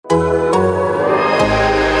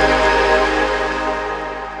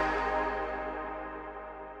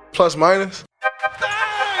Plus minus. Oh,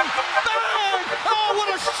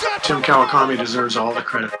 what a shot! Tim Kawakami deserves all the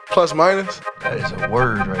credit. Plus minus. That is a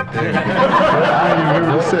word right there. I didn't even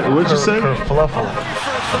hear what you said. What'd you say? Kerfluffle.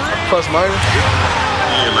 Plus minus.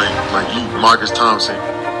 Yeah, like you, Marcus Thompson.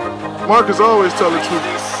 Marcus always tell the truth.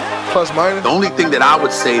 Plus minus. The only thing that I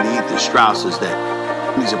would say to Ethan Strauss is that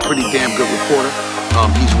he's a pretty damn good reporter.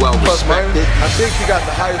 He's well Plus respected. minus. I think he got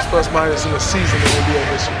the highest plus minus in the season in NBA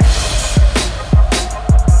history.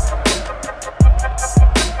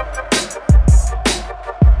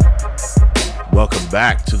 Welcome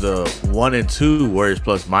back to the 1-2 Warriors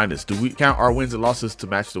plus minus. Do we count our wins and losses to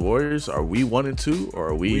match the Warriors? Are we 1-2 or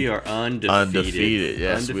are we? We are undefeated.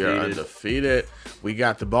 Yes, we are undefeated. We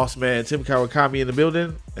got the boss man Tim Kawakami in the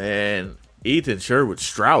building and Ethan Sherwood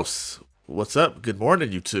Strauss. What's up? Good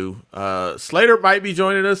morning, you two. Slater might be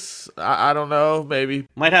joining us. I don't know. Maybe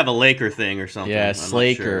might have a Laker thing or something. Yeah,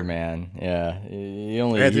 Slaker, sure. Man. Yeah,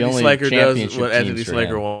 Anthony Slaker does what Anthony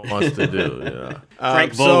Slaker wants to do. Yeah.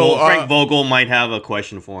 Frank Vogel might have a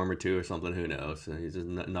question for him or two or something. Who knows? He's just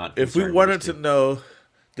not. If we wanted to know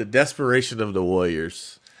the desperation of the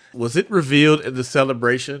Warriors, was it revealed in the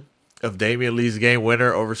celebration of Damian Lee's game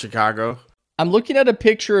winner over Chicago? I'm looking at a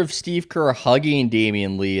picture of Steve Kerr hugging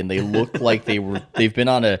Damian Lee, and they look like they've been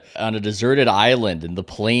on a deserted island, and the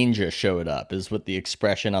plane just showed up. Is what the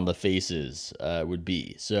expression on the faces would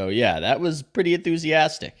be. So yeah, that was pretty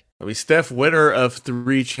enthusiastic. I mean, Steph, winner of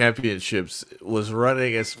 3 championships, was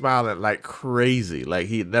running and smiling like crazy, like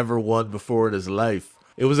he had never won before in his life.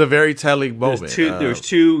 It was a very telling moment. There was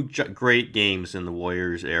two great games in the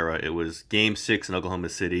Warriors era. It was Game 6 in Oklahoma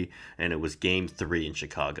City, and it was Game 3 in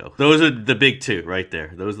Chicago. Those are the big two right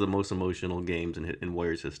there. Those are the most emotional games in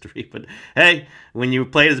Warriors history. But hey, when you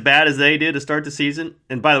played as bad as they did to start the season,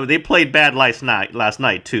 and by the way, they played bad last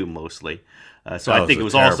night too, mostly. So I think it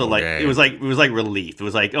was also like game. it was like relief. It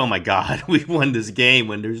was like, oh my God, we won this game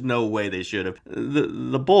when there's no way they should have.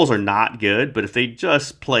 The Bulls are not good, but if they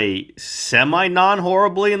just play semi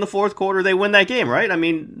non-horribly in the fourth quarter, they win that game, right? I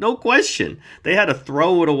mean, no question. They had to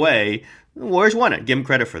throw it away. The Warriors won it. Give them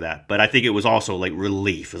credit for that. But I think it was also like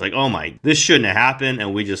relief. It's like, oh my, this shouldn't have happened,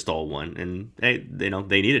 and we just stole one. And they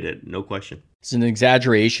needed it, no question. It's an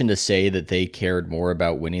exaggeration to say that they cared more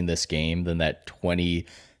about winning this game than that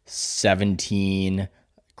 2017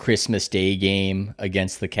 Christmas Day game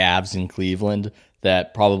against the Cavs in Cleveland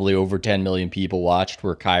that probably over 10 million people watched,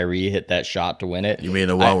 where Kyrie hit that shot to win it. You mean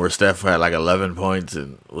the one where Steph had like 11 points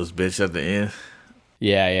and was bitched at the end?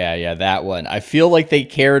 Yeah, that one. I feel like they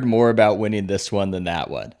cared more about winning this one than that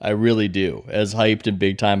one. I really do. As hyped and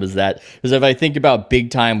big time as that. Because if I think about big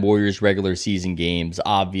time Warriors regular season games,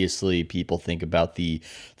 obviously people think about the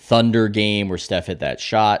Thunder game where Steph hit that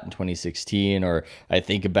shot in 2016, or I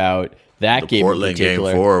think about that game Portland in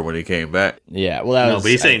particular. Game 4 when he came back. Yeah, well, that was... but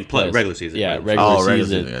he's saying regular season. Yeah, right? regular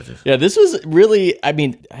season. Yeah, this was really... I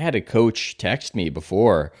mean, I had a coach text me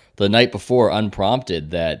the night before, unprompted,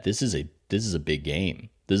 that this is a big game.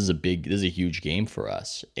 This is a huge game for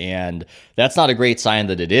us. And that's not a great sign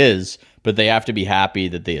that it is, but they have to be happy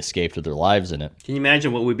that they escaped with their lives in it. Can you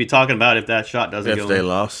imagine what we'd be talking about if that shot doesn't go in? If they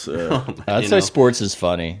lost. That's why sports is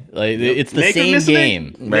funny. Like, it's the same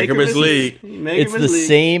game. Make or mislead. It's the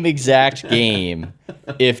same exact game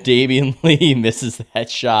if Damian Lee misses that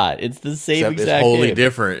shot. It's the same Except exact it's wholly game.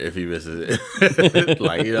 different if he misses it.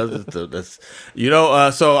 Like,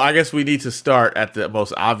 so I guess we need to start at the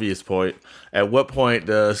most obvious point. At what point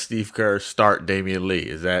does Steve Kerr start Damian Lee?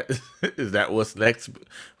 Is that what's next?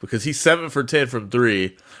 Because he's 7 for 10 from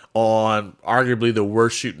 3 on arguably the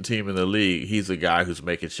worst shooting team in the league. He's a guy who's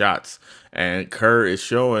making shots, and Kerr is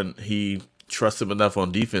showing he trusts him enough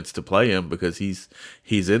on defense to play him because he's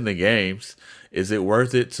in the games. Is it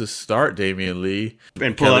worth it to start Damian Lee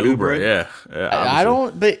and pull out Oubre? Yeah, I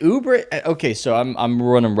don't. But Oubre. Okay, so I'm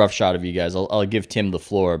running roughshod of you guys. I'll give Tim the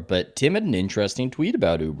floor. But Tim had an interesting tweet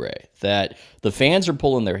about Oubre that the fans are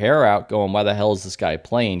pulling their hair out, going, "Why the hell is this guy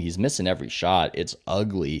playing? He's missing every shot. It's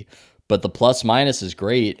ugly." But the plus minus is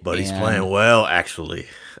great. But he's playing well, actually.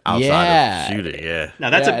 Outside of shooting, yeah.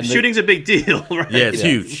 Now shooting's a big deal, right? Yeah, it's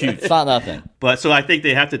huge. It's not nothing. But so I think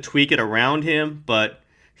they have to tweak it around him. But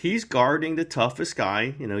he's guarding the toughest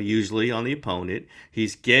guy, usually on the opponent.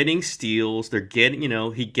 He's getting steals. They're getting,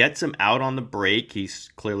 he gets him out on the break. He's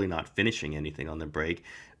clearly not finishing anything on the break.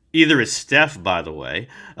 Either is Steph, by the way.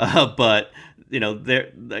 But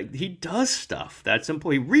he does stuff. That's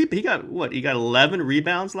important. He got 11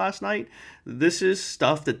 rebounds last night. This is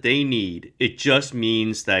stuff that they need. It just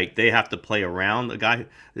means that they have to play around the guy.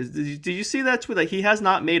 Did you see that tweet? Like, he has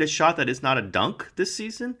not made a shot that is not a dunk this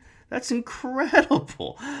season. That's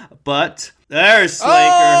incredible. But there's Slaker.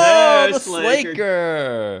 Oh, There's the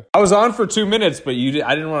Slaker. I was on for 2 minutes, but I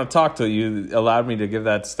didn't want to talk till you allowed me to give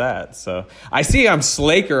that stat. So I see I'm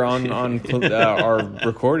Slaker on our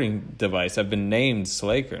recording device. I've been named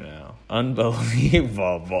Slaker now.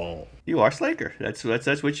 Unbelievable. You are Slaker. That's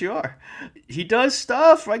what you are. He does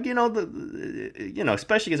stuff like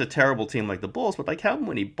especially against a terrible team like the Bulls. But like, how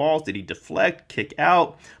many balls did he deflect, kick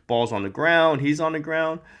out, balls on the ground? He's on the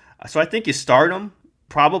ground. So I think you start him,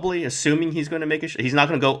 probably assuming he's going to make a shot. He's not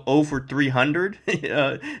going to go over 300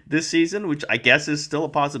 this season, which I guess is still a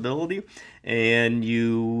possibility. And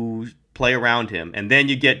you play around him, and then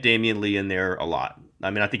you get Damian Lee in there a lot.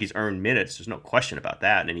 I mean, I think he's earned minutes. There's no question about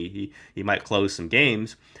that, and he might close some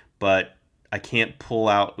games. But I can't pull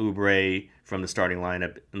out Oubre from the starting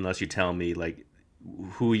lineup unless you tell me like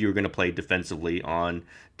who you're going to play defensively on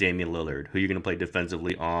Damian Lillard, who you're going to play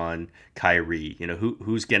defensively on Kyrie.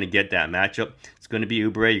 Who's going to get that matchup? It's going to be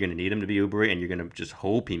Oubre. You're going to need him to be Oubre, and you're going to just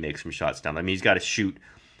hope he makes some shots down. I mean, he's got to shoot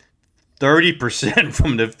 30%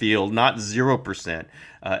 from the field, not 0%.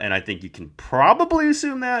 And I think you can probably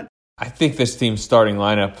assume that. I think this team's starting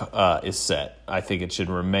lineup is set. I think it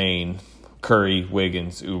should remain Curry,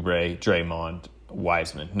 Wiggins, Oubre, Draymond,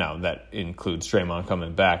 Wiseman. Now, that includes Draymond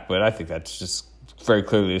coming back, but I think that's just very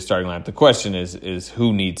clearly the starting lineup. The question is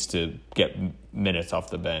who needs to get minutes off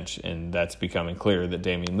the bench, and that's becoming clear that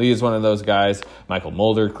Damian Lee is one of those guys. Michael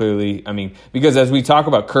Mulder, clearly. I mean, because as we talk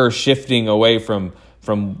about Kerr shifting away from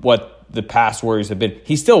what the past Warriors have been,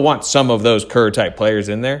 he still wants some of those Kerr-type players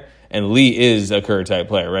in there. And Lee is a Kerr-type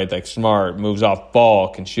player, right? Like smart, moves off ball,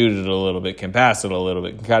 can shoot it a little bit, can pass it a little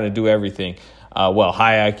bit, can kind of do everything.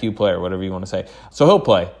 High IQ player, whatever you want to say. So he'll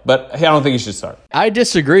play, but I don't think he should start. I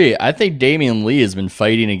disagree. I think Damian Lee has been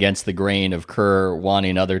fighting against the grain of Kerr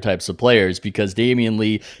wanting other types of players because Damian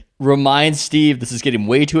Lee reminds Steve, this is getting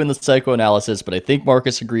way too in the psychoanalysis, but I think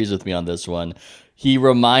Marcus agrees with me on this one. He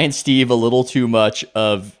reminds Steve a little too much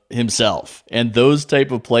of himself. And those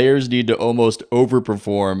type of players need to almost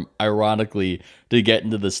overperform, ironically, to get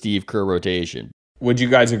into the Steve Kerr rotation. Would you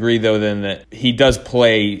guys agree, though, then, that he does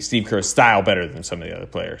play Steve Kerr's style better than some of the other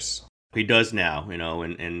players? He does now,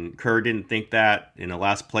 and Kerr didn't think that in the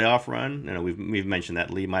last playoff run. We've mentioned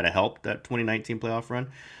that Lee might have helped that 2019 playoff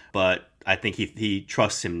run, but I think he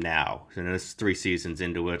trusts him now. And it's 3 seasons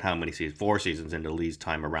into it. How many seasons? 4 seasons into Lee's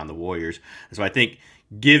time around the Warriors. And so I think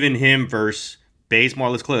given him versus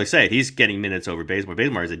Bazemore, let's clearly say it, he's getting minutes over Bazemore.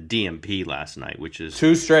 Bazemore is a DMP last night, which is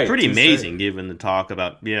 2 straight, pretty amazing given the talk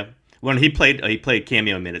about when he played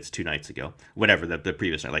cameo minutes 2 nights ago, whatever the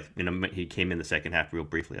previous night. He came in the second half real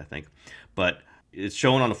briefly, I think, but it's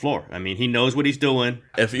showing on the floor. I mean, he knows what he's doing.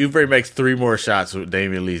 If Oubre makes 3 more shots,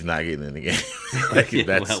 Damian Lee's not getting in the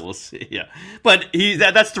game. Well, we'll see. Yeah, but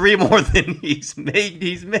that's 3 more than he's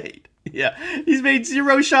made. Yeah, he's made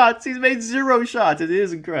 0 shots. He's made 0 shots. It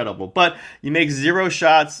is incredible. But you make 0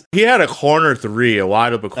 shots. He had a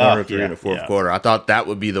wide open corner 3 in the fourth quarter. I thought that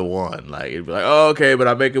would be the one. Like it'd be like, oh, okay, but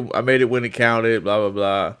I made it when it counted. Blah blah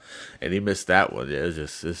blah, and he missed that one. Yeah,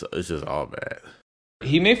 it's just all bad.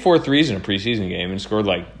 He made 4 threes in a preseason game and scored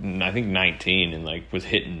I think 19 and was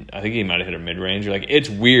hitting. I think he might have hit a mid range. It's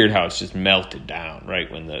weird how it's just melted down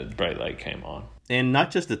right when the bright light came on. And not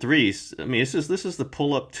just the threes. I mean, this is the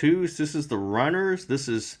pull up 2s. This is the runners. This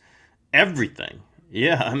is everything.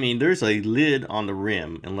 Yeah, I mean, there's a lid on the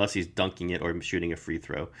rim unless he's dunking it or shooting a free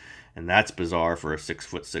throw, and that's bizarre for a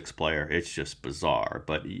 6'6" player. It's just bizarre.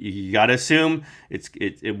 But you got to assume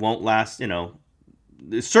it won't last.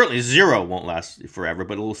 Certainly 0 won't last forever,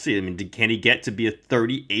 but we'll see. I mean, can he get to be a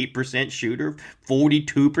 38% shooter,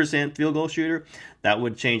 42% field goal shooter? That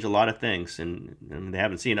would change a lot of things, and they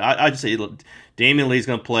haven't seen it. I'd say Damian Lee's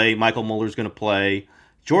going to play, Michael Mulder's going to play,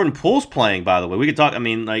 Jordan Poole's playing, by the way. We could talk,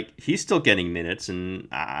 he's still getting minutes, and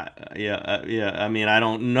I mean, I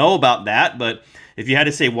don't know about that, but if you had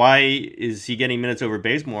to say why is he getting minutes over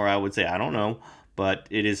Bazemore, I would say I don't know, but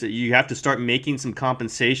it is you have to start making some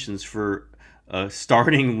compensations for a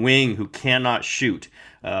starting wing who cannot shoot,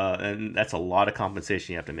 and that's a lot of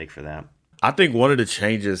compensation you have to make for that. I think one of the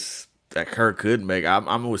changes that Kerr could make,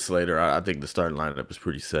 I'm with Slater. I think the starting lineup is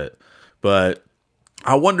pretty set, but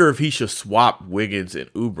I wonder if he should swap Wiggins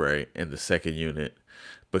and Oubre in the second unit,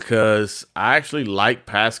 because I actually like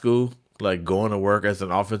Pascal going to work as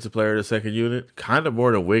an offensive player in the second unit kind of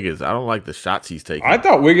more than Wiggins. I don't like the shots he's taking. I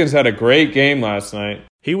thought Wiggins had a great game last night.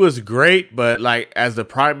 He was great, but as the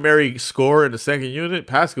primary scorer in the second unit,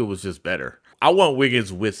 Pascal was just better. I want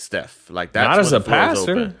Wiggins with Steph. That's not as a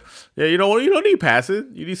passer. Open. Yeah, you don't need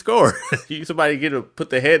passing. You need scoring. You need somebody to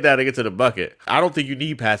put their head down and get to the bucket. I don't think you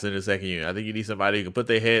need passing in the second unit. I think you need somebody who can put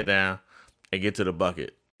their head down and get to the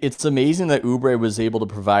bucket. It's amazing that Oubre was able to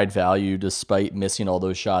provide value despite missing all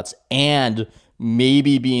those shots and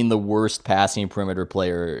maybe being the worst passing perimeter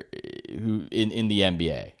player who in the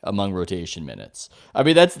NBA among rotation minutes. I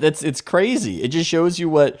mean, it's crazy. It just shows you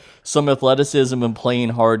what some athleticism and playing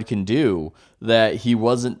hard can do, that he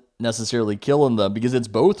wasn't necessarily killing them, because it's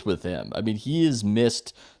both with him. I mean, he has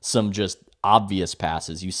missed some just obvious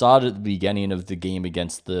passes. You saw it at the beginning of the game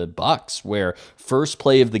against the Bucks, where first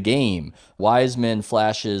play of the game, Wiseman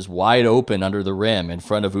flashes wide open under the rim in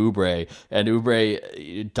front of Oubre, and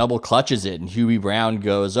Oubre double clutches it, and Huey Brown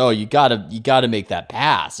goes, "Oh, you gotta make that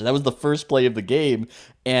pass." And that was the first play of the game,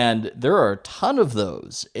 and there are a ton of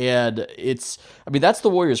those. And that's the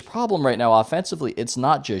Warriors' problem right now offensively. It's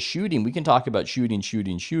not just shooting. We can talk about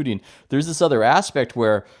shooting. There's this other aspect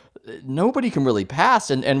where nobody can really pass,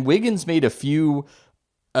 and Wiggins made a few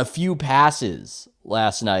passes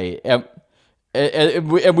last night,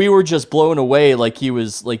 and we were just blown away like he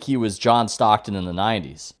was John Stockton in the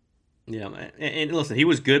 90s. Yeah, and listen, he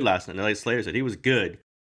was good last night. Like Slayer said, he was good.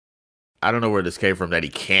 I don't know where this came from that he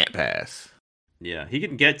can't pass. Yeah, he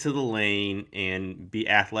can get to the lane and be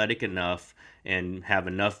athletic enough and have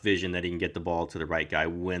enough vision that he can get the ball to the right guy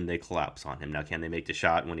when they collapse on him. Now, can they make the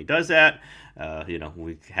shot when he does that?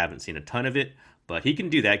 We haven't seen a ton of it, but he can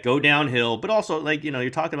do that, go downhill. But also, you're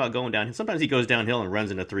talking about going downhill. Sometimes he goes downhill and runs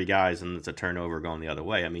into three guys, and it's a turnover going the other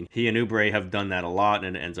way. I mean, he and Oubre have done that a lot,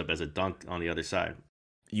 and it ends up as a dunk on the other side.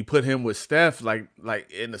 You put him with Steph, like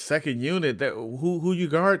in the second unit. That who you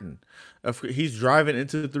guarding? He's driving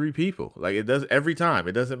into three people. Like, it does every time.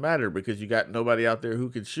 It doesn't matter because you got nobody out there who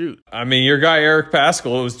can shoot. I mean, your guy Eric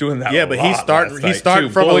Paschall was doing that. Yeah, but he's starting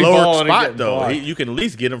from a lower spot though. You can at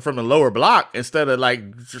least get him from the lower block instead of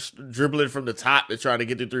just dribbling from the top and trying to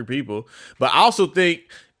get to three people. But I also think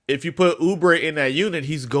if you put Oubre in that unit,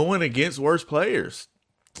 he's going against worse players.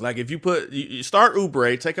 Like, if you start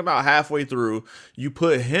Oubre, take him out halfway through, you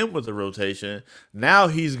put him with the rotation, now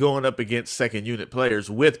he's going up against second unit players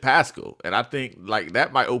with Paschall. And I think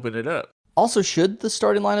that might open it up. Also, should the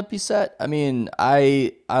starting lineup be set? I mean,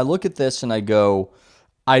 I look at this and I go,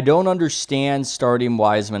 I don't understand starting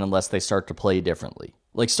Wiseman unless they start to play differently.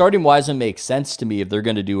 Like, starting Wiseman makes sense to me if they're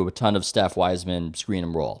going to do a ton of Steph Wiseman screen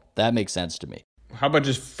and roll. That makes sense to me. How about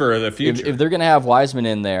just for the future? If they're going to have Wiseman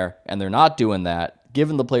in there and they're not doing that,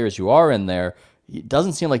 given the players who are in there, it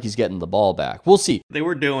doesn't seem like he's getting the ball back. We'll see. They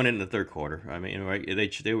were doing it in the third quarter. I mean, right? They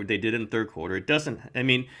did it in the third quarter. It doesn't have.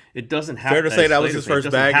 Fair to say that was his first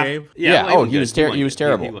bad game. Yeah. He was terrible. He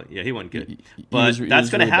wasn't good. But that's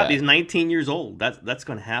going to happen. He's 19 years old. That's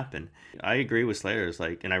going to happen. I agree with Slayers.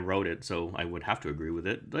 And I wrote it, so I would have to agree with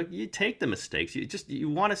it. You take the mistakes. You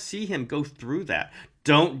want to see him go through that.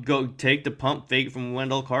 Don't go take the pump fake from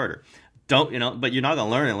Wendell Carter. But you're not going to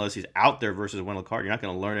learn it unless he's out there versus Wendell Carter. You're not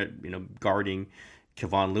going to learn it, guarding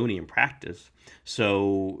Kevon Looney in practice.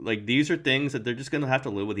 So, these are things that they're just going to have to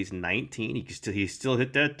live with. He's 19. He still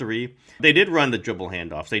hit that three. They did run the dribble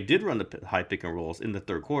handoffs. They did run the high pick and rolls in the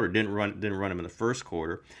third quarter. Didn't run them in the first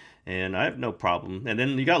quarter. And I have no problem. And then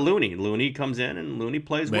you got Looney. Looney comes in, and Looney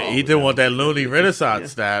plays well. He didn't want that Looney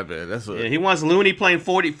Renaissance stab. That's what. Yeah, he wants Looney playing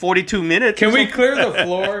 42 minutes. Can we clear the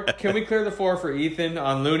floor? Can we clear the floor for Ethan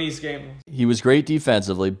on Looney's game? He was great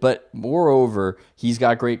defensively, but moreover, he's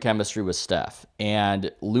got great chemistry with Steph.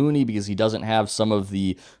 And Looney, because he doesn't have some of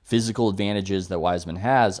the physical advantages that Wiseman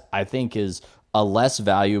has, I think is a less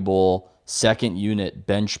valuable second unit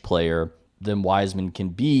bench player than Wiseman can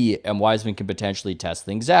be, and Wiseman can potentially test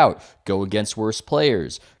things out, go against worse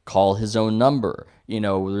players, call his own number.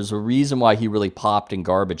 There's a reason why he really popped in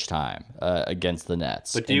garbage time against the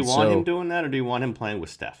Nets. But do you want him doing that, or do you want him playing with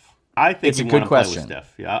Steph? I think it's a good question. Play with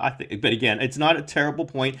Steph. Yeah, I think. But again, it's not a terrible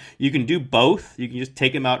point. You can do both. You can just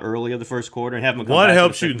take him out early of the first quarter and have him come One back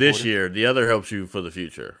helps in the you this quarter. year. The other helps you for the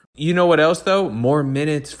future. You know what else though? More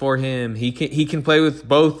minutes for him. He can play with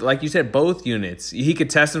both, like you said, both units. He could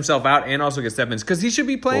test himself out and also get step ins because he should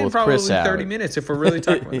be playing probably 30 minutes if we're really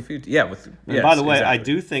talking about the future. Yeah. By the way, exactly. I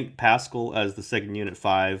do think Paschall as the second unit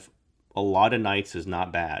 5, a lot of nights is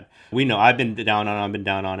not bad. We know I've been down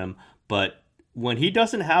on him, but when he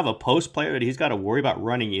doesn't have a post player that he's got to worry about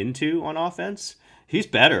running into on offense, he's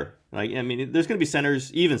better. There's going to be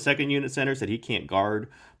centers, even second unit centers that he can't guard,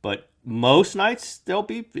 but most nights they'll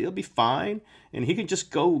be fine, and he can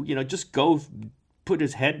just go put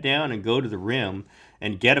his head down and go to the rim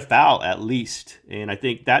and get a foul at least. And I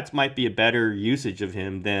think that might be a better usage of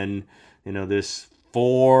him than this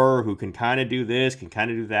 4 who can kind of do this, can kind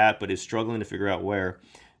of do that, but is struggling to figure out where.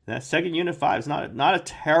 That second unit 5 is not a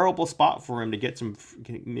terrible spot for him to get some,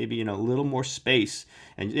 maybe a little more space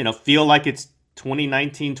and feel like it's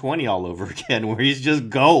 2019-20 all over again, where he's just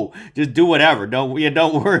do whatever. Don't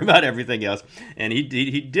worry about everything else. And he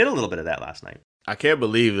did a little bit of that last night. I can't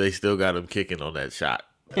believe they still got him kicking on that shot.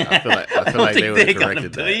 I feel like they would have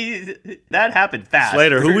corrected that. That happened fast.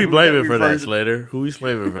 Slater, who we blaming for that, Slater? Who we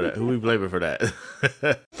blaming for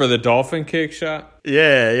that? For the dolphin kick shot?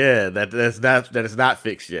 Yeah. That is not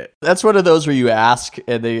fixed yet. That's one of those where you ask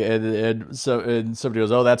and somebody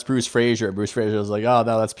goes, "Oh, that's Bruce Frazier." And Bruce Frazier was like, "Oh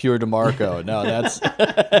no, that's pure DeMarco. No, that's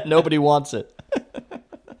nobody wants it."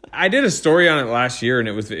 I did a story on it last year, and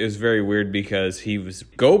it was very weird because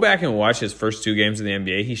go back and watch his first 2 games in the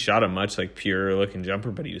NBA. He shot a much like pure looking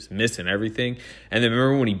jumper, but he was missing everything. And then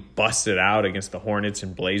remember when he busted out against the Hornets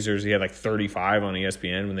and Blazers? He had like 35 on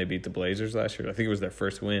ESPN when they beat the Blazers last year. I think it was their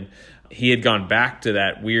first win. He had gone back to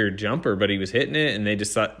that weird jumper, but he was hitting it, and they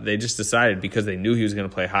just decided, because they knew he was going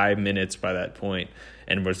to play high minutes by that point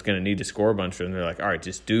and was going to need to score a bunch of them. They're like, all right,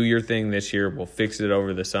 just do your thing this year. We'll fix it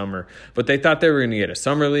over the summer. But they thought they were going to get a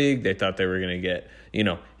summer league. They thought they were going to get,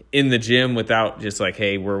 in the gym without just like,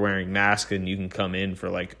 hey, we're wearing masks and you can come in for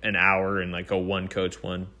like an hour and like go one coach,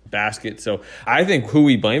 one basket. So I think who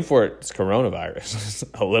we blame for it is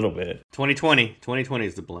coronavirus a little bit. 2020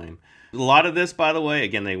 is to blame. A lot of this, by the way,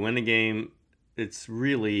 again, they win the game. It's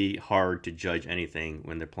really hard to judge anything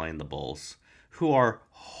when they're playing the Bulls, who are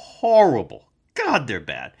horrible. God, they're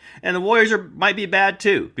bad. And the Warriors might be bad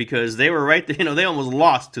too, because they were right there. They almost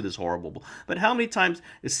lost to this horrible. But how many times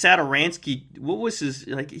is Satoransky, what was his,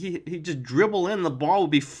 like, he just dribble in, the ball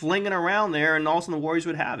would be flinging around there, and all of a sudden the Warriors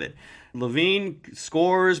would have it. Levine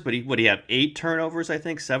scores, but he have 8 turnovers, I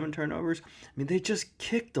think, 7 turnovers. I mean, they just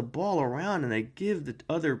kick the ball around, and they give the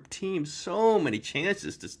other team so many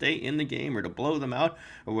chances to stay in the game or to blow them out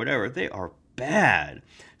or whatever. They are bad.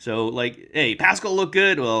 So, like, hey, Pascal looked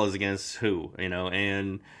good. Well, it was against who?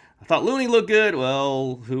 And I thought Looney looked good.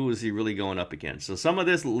 Well, who was he really going up against? So some of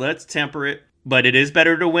this, let's temper it. But it is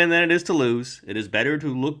better to win than it is to lose. It is better to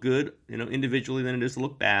look good, individually than it is to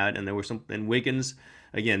look bad. And there were and Wiggins,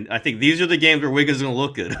 again, I think these are the games where Wiggins is going to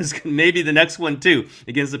look good. Maybe the next one, too,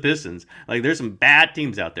 against the Pistons. Like, there's some bad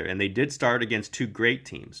teams out there, and they did start against 2 great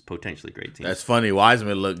teams, potentially great teams. That's funny.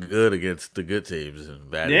 Wiseman looked good against the good teams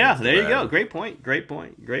and bad. Yeah, there you go. Great point.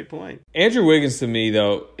 Andrew Wiggins, to me,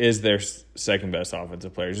 though, is their second best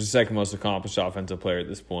offensive player. He's the second most accomplished offensive player at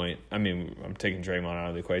this point. I mean, I'm taking Draymond out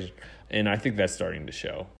of the equation, and I think that's starting to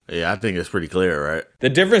show. Yeah, I think it's pretty clear, right? The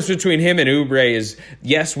difference between him and Oubre is,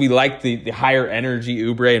 yes, we like the higher energy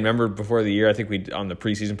Oubre. And remember, before the year, I think we on the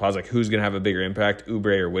preseason pause, like, who's going to have a bigger impact,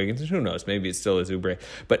 Oubre or Wiggins? And who knows? Maybe it still is Oubre.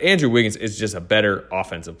 But Andrew Wiggins is just a better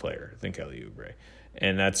offensive player than Kelly Oubre,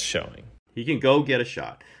 and that's showing. He can go get a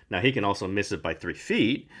shot. Now, he can also miss it by 3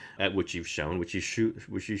 feet, which you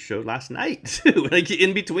showed last night, too. Like,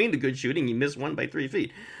 in between the good shooting, he missed one by 3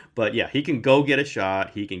 feet. But, yeah, he can go get a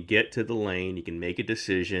shot. He can get to the lane. He can make a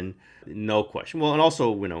decision. No question. Well, and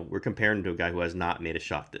also, we're comparing to a guy who has not made a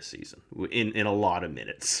shot this season in a lot of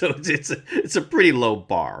minutes. So it's a pretty low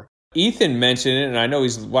bar. Ethan mentioned it, and I know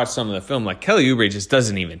he's watched some of the film. Like, Kelly Oubre just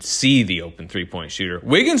doesn't even see the open three-point shooter.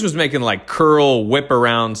 Wiggins was making, like, curl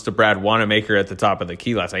whip-arounds to Brad Wanamaker at the top of the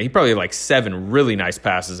key last night. He probably had, like, 7 really nice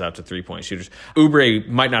passes out to three-point shooters. Oubre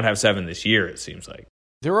might not have 7 this year, it seems like.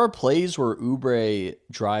 There are plays where Oubre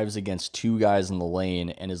drives against 2 guys in the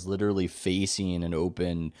lane and is literally facing an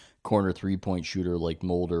open corner three-point shooter like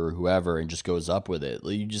Mulder or whoever and just goes up with it.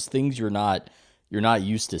 Like, just things you're not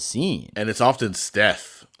used to seeing. And it's often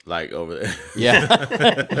Steph. Like over there. Yeah.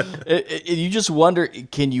 You just wonder,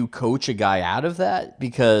 can you coach a guy out of that?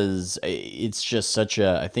 Because it's just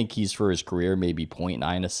I think he's for his career, maybe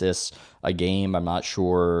 0.9 assists a game. I'm not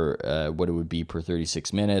sure what it would be per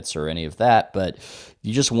 36 minutes or any of that. But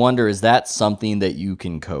you just wonder, is that something that you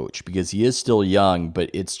can coach? Because he is still young, but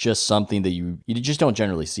it's just something that you just don't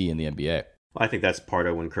generally see in the NBA. I think that's part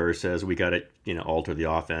of when Kerr says we got to, alter the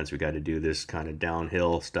offense. We got to do this kind of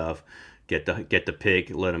downhill stuff. Get the pick,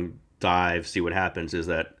 let him dive, see what happens. Is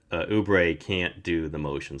that Oubre can't do the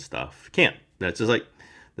motion stuff? Can't. That's just like,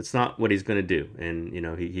 that's not what he's going to do. And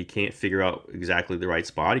he can't figure out exactly the right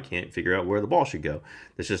spot. He can't figure out where the ball should go.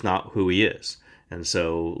 That's just not who he is. And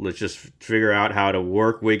so let's just figure out how to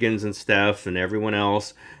work Wiggins and Steph and everyone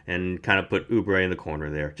else and kind of put Oubre in the corner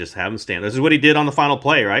there. Just have him stand. This is what he did on the final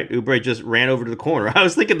play, right? Oubre just ran over to the corner. I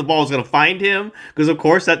was thinking the ball was going to find him because, of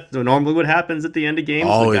course, that's normally what happens at the end of games.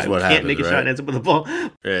 Always the guy what can't happens, make a right? shot and ends up with the ball.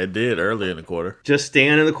 Yeah, it did early in the quarter. Just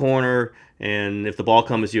stand in the corner, and if the ball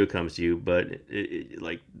comes to you, it comes to you. But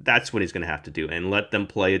that's what he's going to have to do, and let them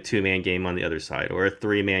play a 2-man game on the other side or a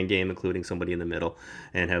 3-man game, including somebody in the middle,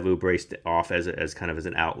 and have Oubre off as kind of as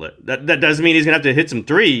an outlet. That doesn't mean he's going to have to hit some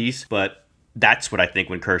threes, but That's what I think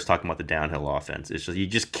when Kerr's talking about the downhill offense. It's just you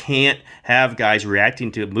just can't have guys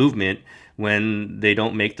reacting to movement when they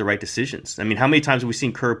don't make the right decisions. I mean, how many times have we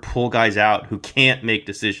seen Kerr pull guys out who can't make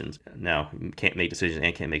decisions? Now, can't make decisions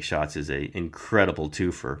and can't make shots is a incredible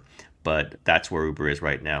twofer, but that's where Oubre is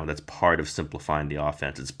right now. That's part of simplifying the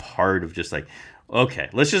offense. It's part of just like, okay,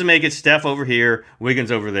 let's just make it Steph over here,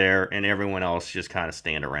 Wiggins over there, and everyone else just kind of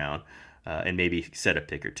stand around and maybe set a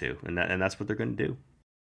pick or two. And that's what they're going to do.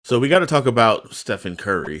 So we got to talk about Stephen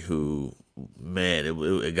Curry, who, man,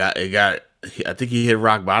 it got. I think he hit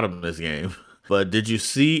rock bottom in this game. But did you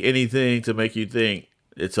see anything to make you think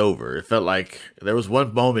it's over? It felt like there was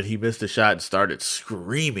one moment he missed a shot and started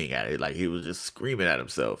screaming at it, like he was just screaming at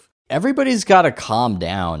himself. Everybody's got to calm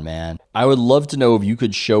down, man. I would love to know if you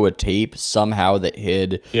could show a tape somehow that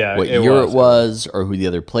hid what year it was or who the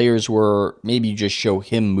other players were. Maybe you just show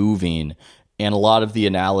him moving and a lot of the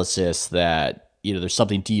analysis that, there's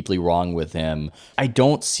something deeply wrong with him. I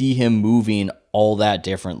don't see him moving all that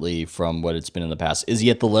differently from what it's been in the past. Is he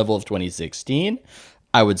at the level of 2016?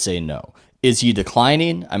 I would say no. Is he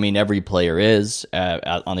declining? I mean, every player is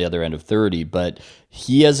on the other end of 30, but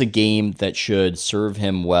he has a game that should serve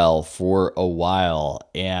him well for a while,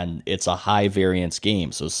 and it's a high variance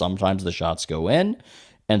game. So sometimes the shots go in,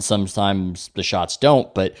 and sometimes the shots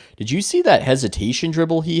don't. But did you see that hesitation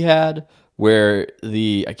dribble he had? Where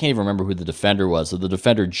I can't even remember who the defender was. So the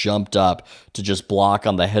defender jumped up to just block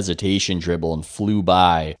on the hesitation dribble and flew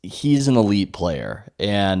by. He's an elite player.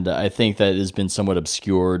 And I think that has been somewhat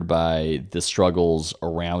obscured by the struggles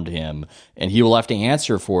around him. And he will have to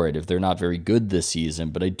answer for it if they're not very good this season.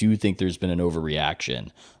 But I do think there's been an overreaction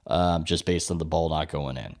just based on the ball not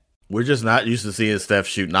going in. We're just not used to seeing Steph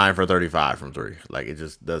shoot 9 for 35 from three. Like, it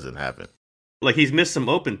just doesn't happen. Like, he's missed some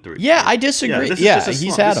open threes. Yeah, I disagree. He's had them.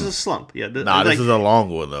 This is a slump. Yeah, this is a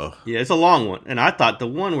long one, though. Yeah, it's a long one. And I thought the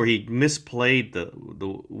one where he misplayed the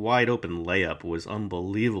wide open layup was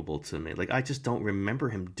unbelievable to me. Like, I just don't remember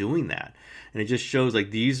him doing that. And it just shows,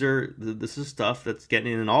 like, this is stuff that's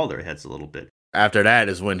getting in all their heads a little bit. After that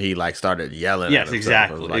is when he, like, started yelling at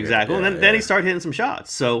himself. Exactly. Yeah, and then he started hitting some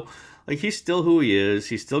shots. So, like, he's still who he is.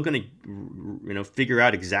 He's still going to, figure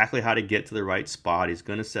out exactly how to get to the right spot. He's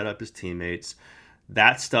going to set up his teammates.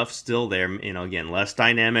 That stuff's still there. Again, less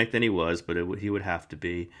dynamic than he was, but he would have to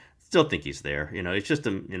be. Still think he's there. It's just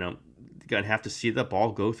going to have to see the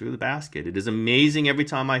ball go through the basket. It is amazing every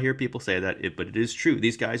time I hear people say that, but it is true.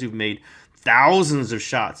 These guys who've made thousands of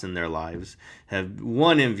shots in their lives, have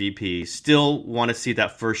won MVP, still want to see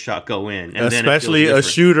that first shot go in. And especially a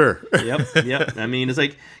shooter. Yep. I mean, it's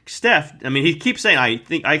like Steph. I mean, he keeps saying,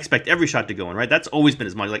 I expect every shot to go in, right? That's always been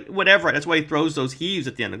his mind. Like, whatever. That's why he throws those heaves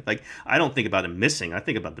at the end. Like, I don't think about him missing. I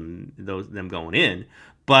think about them going in.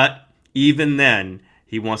 But even then,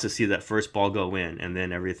 he wants to see that first ball go in, and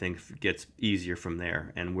then everything gets easier from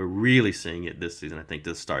there. And we're really seeing it this season, I think,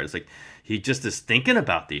 to start. It's like he just is thinking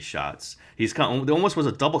about these shots. There almost was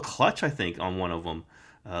a double clutch, I think, on one of them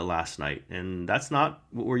last night. And that's not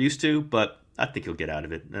what we're used to, but I think he'll get out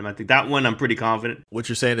of it. And I think that one, I'm pretty confident. What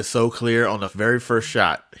you're saying is so clear. On the very first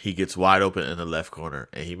shot, he gets wide open in the left corner,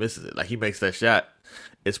 and he misses it. Like, he makes that shot,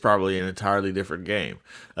 it's probably an entirely different game,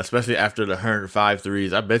 especially after the 105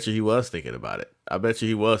 threes. I bet you he was thinking about it. I bet you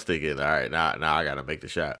he was thinking, all right, now I got to make the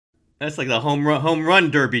shot. That's like the home run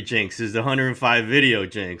derby jinx is the 105 video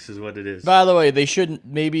jinx is what it is. By the way, they shouldn't,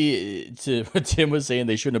 maybe to what Tim was saying,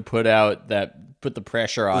 they shouldn't have put the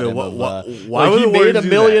pressure on him. Why would he made $1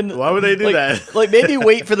 million? Why would they do that? Like, maybe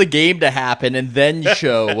wait for the game to happen and then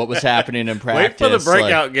show what was happening in practice. Wait for the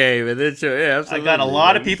breakout game and then show. Yeah, absolutely. I got a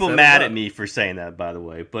lot of people mad at me for saying that, by the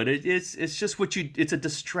way. But it's just it's a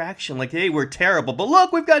distraction. Like, hey, we're terrible, but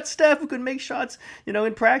look, we've got Steph who can make shots,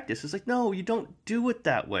 in practice. It's like, no, you don't do it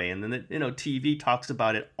that way. And then TV talks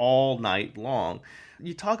about it all night long.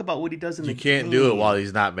 You talk about what he does in the game. You can't do it while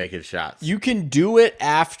he's not making shots. You can do it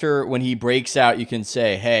after, when he breaks out, you can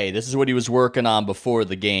say, hey, this is what he was working on before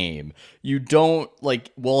the game. You don't,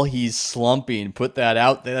 like, while he's slumping, put that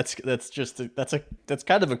out there. That's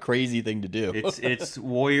kind of a crazy thing to do. It's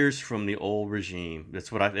Warriors from the old regime.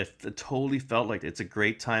 That's what it totally felt like. It's a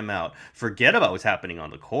great timeout. Forget about what's happening on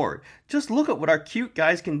the court. Just look at what our cute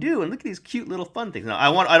guys can do, and look at these cute little fun things. Now,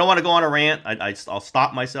 I don't want to go on a rant. I'll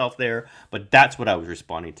stop myself there, but that's what I was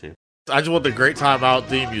responding to. I just want the great timeout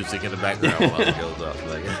theme music in the background while it goes up.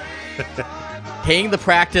 Like, hang the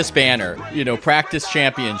practice banner, practice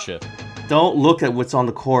championship. Don't look at what's on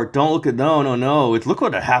the court. Don't look at no. Look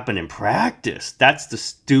what happened in practice. That's the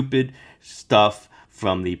stupid stuff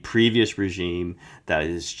from the previous regime that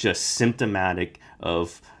is just symptomatic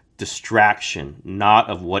of distraction, not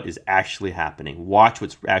of what is actually happening. Watch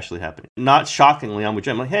what's actually happening. Not shockingly, I'm with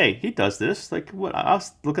Jim. Like, hey, he does this. Like, what? I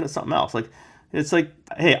was looking at something else. Like, it's like,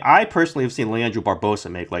 hey, I personally have seen Leandro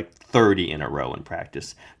Barbosa make like 30 in a row in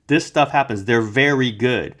practice. This stuff happens. They're very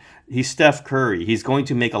good. He's Steph Curry. He's going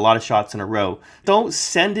to make a lot of shots in a row. Don't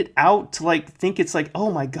send it out to like think it's like,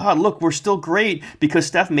 oh my God, look, we're still great because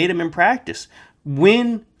Steph made him in practice.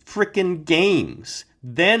 Win freaking games.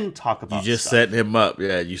 Then talk about. You just stuff. setting him up.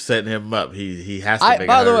 Yeah, you setting him up. He has to make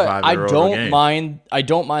by the way, 105 I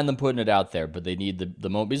don't mind them putting it out there, but they need the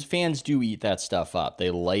moment because fans do eat that stuff up. They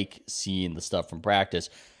like seeing the stuff from practice.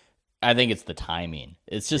 I think it's the timing.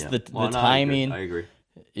 It's just the timing. I agree.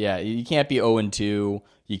 Yeah, you can't be 0-2.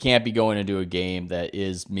 You can't be going into a game that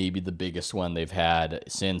is maybe the biggest one they've had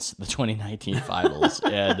since the 2019 finals.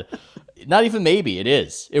 And not even maybe, it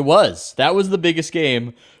is. It was. That was the biggest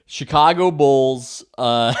game. Chicago Bulls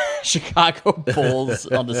on December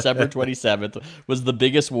 27th was the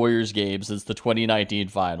biggest Warriors game since the 2019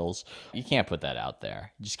 finals. You can't put that out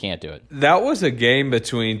there. You just can't do it. That was a game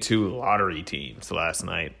between two lottery teams last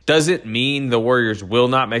night. Doesn't mean the Warriors will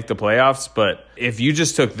not make the playoffs, but if you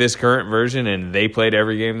just took this current version and they played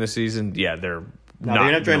every game this season, yeah, they're not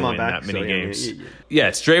going to win that many games. Yeah,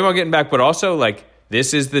 it's Draymond getting back, but also like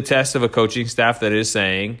this is the test of a coaching staff that is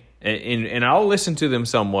saying, and I'll listen to them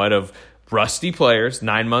somewhat, of rusty players,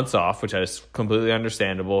 9 months off, which is completely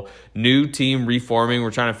understandable. New team reforming.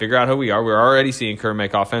 We're trying to figure out who we are. We're already seeing Kerr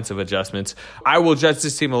make offensive adjustments. I will judge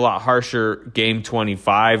this team a lot harsher game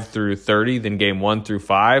 25 through 30 than game 1 through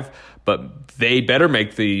 5, but they better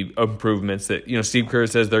make the improvements that, Steve Kerr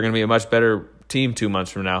says they're going to be a much better team 2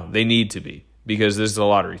 months from now. They need to be, because this is a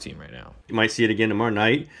lottery team right now. You might see it again tomorrow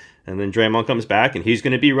night, and then Draymond comes back, and he's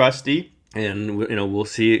going to be rusty. And we'll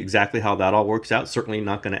see exactly how that all works out. Certainly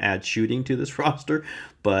not going to add shooting to this roster,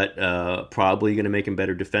 but probably going to make him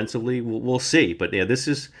better defensively. We'll see. But yeah,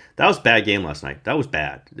 that was a bad game last night. That was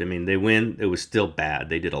bad. I mean, they win. It was still bad.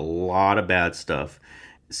 They did a lot of bad stuff.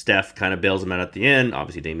 Steph kind of bails them out at the end.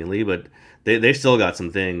 Obviously Damian Lee, but they still got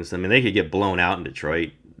some things. I mean, they could get blown out in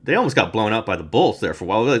Detroit. They almost got blown out by the Bulls there for a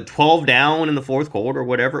while. Like 12 down in the fourth quarter or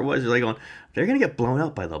whatever it was. You're like going, they're going to get blown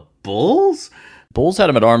out by the Bulls? Bulls had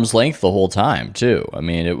him at arm's length the whole time, too. I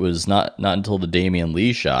mean, it was not until the Damian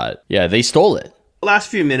Lee shot. Yeah, they stole it. The last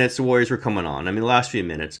few minutes, the Warriors were coming on. I mean, the last few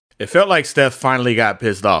minutes. It felt like Steph finally got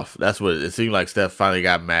pissed off. That's what it seemed like. Steph finally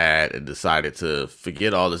got mad and decided to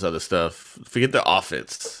forget all this other stuff. Forget the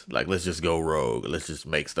offense. Like, let's just go rogue. Let's just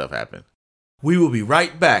make stuff happen. We will be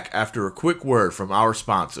right back after a quick word from our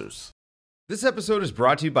sponsors. This episode is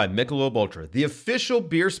brought to you by Michelob Ultra, the official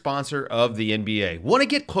beer sponsor of the NBA. Want to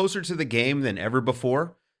get closer to the game than ever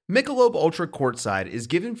before? Michelob Ultra Courtside is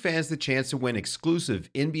giving fans the chance to win exclusive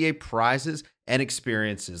NBA prizes and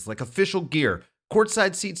experiences like official gear,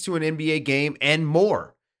 courtside seats to an NBA game, and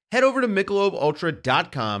more. Head over to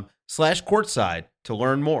MichelobUltra.com/courtside to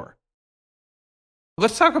learn more.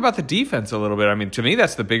 Let's talk about the defense a little bit. I mean, to me,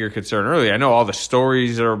 that's the bigger concern early. I know all the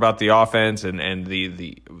stories are about the offense and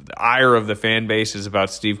the ire of the fan base is about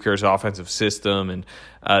Steve Kerr's offensive system and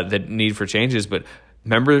the need for changes. But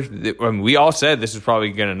remember, we all said this is probably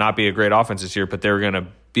going to not be a great offense this year, but they were going to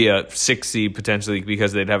be a 6 seed potentially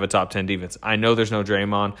because they'd have a top 10 defense. I know there's no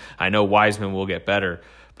Draymond. I know Wiseman will get better,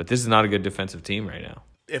 but this is not a good defensive team right now.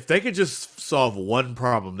 If they could just solve one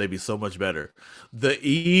problem, they'd be so much better. The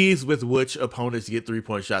ease with which opponents get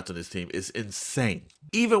 3-point shots on this team is insane.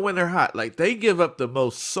 Even when they're hot, like they give up the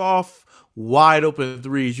most soft, wide open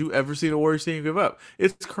threes you ever seen a Warriors team give up.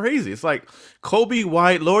 It's crazy. It's like Kobe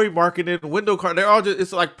White, Lauri Markkanen, Wendell Carter. They're all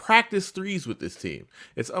it's like practice threes with this team.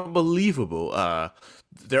 It's unbelievable.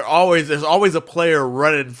 There's always a player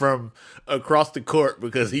running from across the court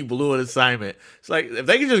because he blew an assignment. It's like if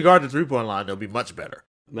they can just guard the 3-point line, they'll be much better.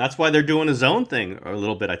 That's why they're doing a zone thing a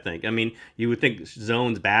little bit, I think. I mean, you would think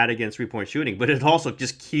zone's bad against 3-point shooting, but it also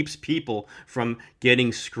just keeps people from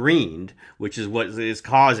getting screened, which is what is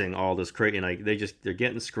causing all this crazy. Like they're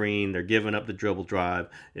getting screened, they're giving up the dribble drive,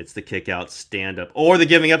 it's the kick out, stand up, or they're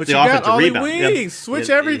giving up the offensive rebound. Wings. Switch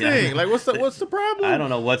everything. Like what's the problem? I don't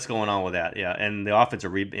know what's going on with that. Yeah, and the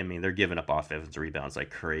offensive they're giving up offensive rebounds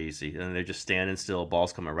like crazy, and they're just standing still.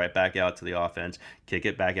 Ball's coming right back out to the offense, kick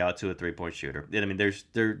it back out to a 3-point shooter. And I mean, they're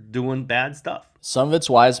doing bad stuff. Some of it's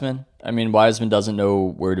Wiseman. I mean, Wiseman doesn't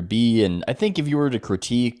know where to be, and I think if you were to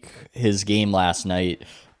critique his game last night,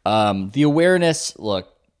 the awareness,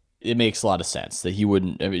 look, it makes a lot of sense that he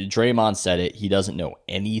wouldn't. I mean, Draymond said it. He doesn't know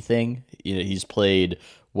anything. He's played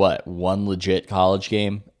one legit college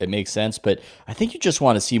game. It makes sense, but I think you just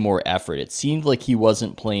want to see more effort. It seemed like he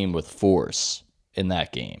wasn't playing with force in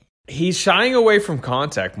that game. He's shying away from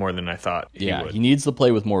contact more than I thought he would. He needs to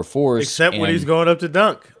play with more force. Except when he's going up to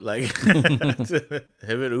dunk. Like, him and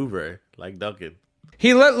Oubre, like dunking.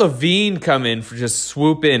 He let Levine come in for just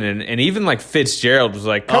swoop in, and even like Fitzgerald was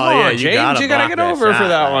like, "Come on, James, you gotta get over for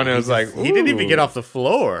that one." It was like, he didn't even get off the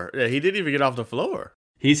floor. Yeah, he didn't even get off the floor.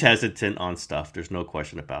 He's hesitant on stuff. There's no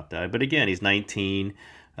question about that. But again, he's 19,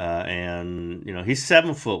 and he's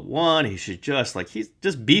 7'1". He should just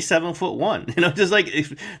be 7'1". Just like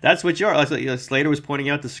if that's what you are. Like Slater was pointing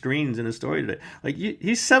out the screens in his story today. Like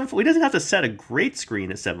he's 7 foot. He doesn't have to set a great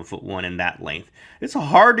screen at 7'1" in that length. It's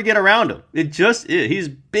hard to get around him. It just is. He's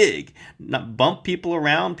big. Not bump people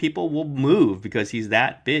around. People will move because he's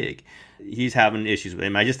that big. He's having issues with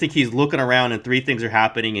him. I just think he's looking around and 3 things are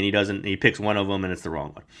happening and he picks one of them and it's the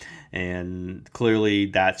wrong one. And clearly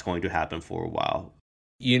that's going to happen for a while.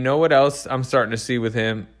 You know what else I'm starting to see with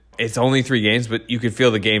him? It's only 3 games, but you could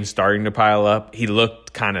feel the game starting to pile up. He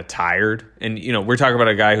looked kind of tired. And, we're talking about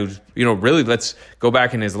a guy who's, really, let's go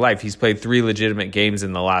back in his life. He's played 3 legitimate games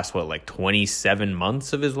in the last, 27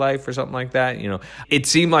 months of his life or something like that. It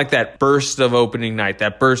seemed like that burst of opening night,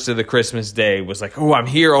 that burst of the Christmas day was like, oh, I'm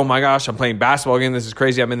here. Oh, my gosh, I'm playing basketball again. This is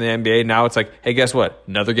crazy. I'm in the NBA. Now it's like, hey, guess what?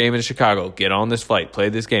 Another game in Chicago. Get on this flight. Play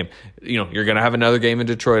this game. You're going to have another game in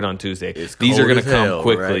Detroit on Tuesday. These are going to come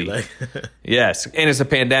quickly. Right? Yes. And it's a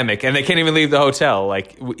pandemic. And they can't even leave the hotel.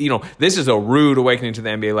 This is a rude awakening to the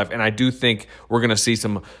NBA life. And I do think we're going to see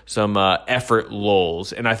some effort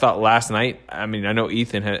lulls. And I thought last night, I know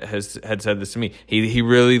Ethan had said this to me. He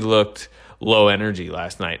really looked low energy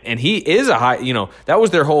last night. And he is a high, that was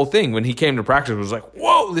their whole thing when he came to practice. It was like,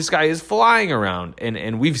 whoa, this guy is flying around.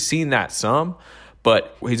 And we've seen that some,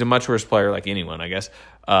 but he's a much worse player like anyone, I guess.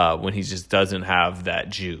 When he just doesn't have that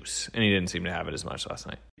juice, and he didn't seem to have it as much last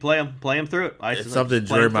night. Play him through it. It's something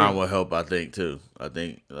Draymond will help, I think, too. I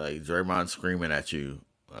think like Draymond screaming at you,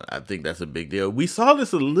 I think that's a big deal. We saw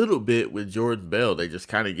this a little bit with Jordan Bell. They just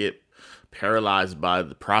kind of get paralyzed by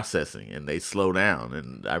the processing and they slow down.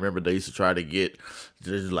 And I remember they used to try to get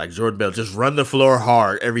just like Jordan Bell, just run the floor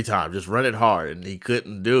hard every time, just run it hard, and he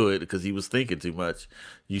couldn't do it because he was thinking too much.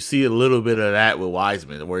 You see a little bit of that with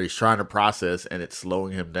Wiseman, where he's trying to process and it's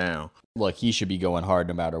slowing him down. Look, he should be going hard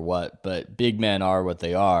no matter what, but big men are what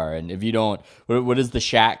they are. And if you don't, what is the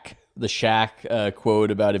Shaq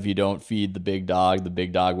quote about if you don't feed the big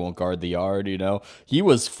dog won't guard the yard, He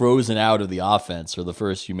was frozen out of the offense for the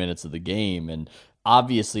first few minutes of the game, and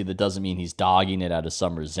obviously that doesn't mean he's dogging it out of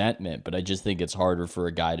some resentment, but I just think it's harder for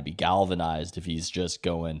a guy to be galvanized if he's just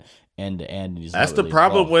going end to end. That's the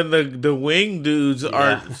problem when the wing dudes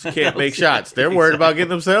can't make shots. They're worried about getting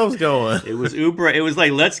themselves going. It was Oubre. It was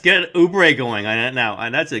like, let's get Oubre going.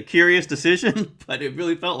 And that's a curious decision, but it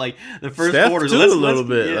really felt like the first quarter.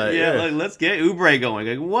 Let's get Oubre going.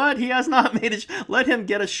 Like, what? He has not made it. Let him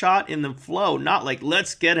get a shot in the flow. Not like,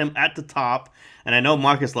 let's get him at the top. And I know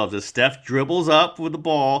Marcus loves this. Steph dribbles up with the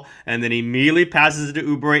ball and then he immediately passes it to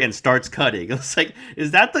Oubre and starts cutting. It's like, is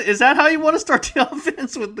that how you want to start the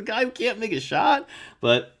offense with the guy who can't make a shot?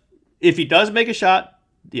 But if he does make a shot,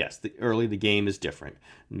 yes, the game is different.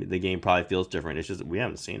 The game probably feels different. It's just that we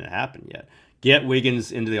haven't seen it happen yet. Get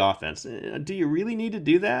Wiggins into the offense. Do you really need to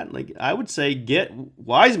do that? Like, I would say get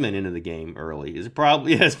Wiseman into the game early. It's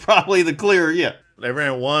probably the clear. Yeah, they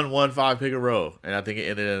ran 1-1-5 pick and roll, and I think it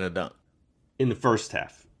ended in a dunk. In the first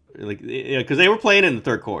half, because they were playing in the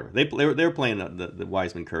third quarter. They were playing the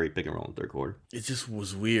Wiseman Curry pick and roll in the third quarter. It just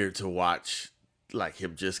was weird to watch, like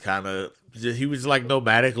him just kind of. He was like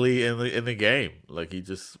nomadically in the game, like he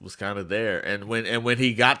just was kind of there. And when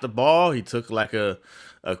he got the ball, he took like a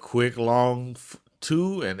quick long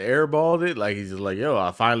two and airballed it. Like he's just like, yo,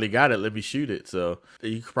 I finally got it. Let me shoot it. So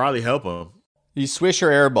you could probably help him. You swish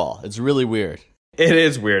or airball. It's really weird. It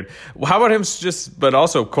is weird. How about him but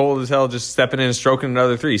also cold as hell, just stepping in and stroking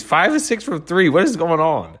another three? He's 5 of 6 from 3. What is going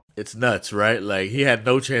on? It's nuts, right? Like, he had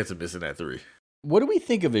no chance of missing that 3. What do we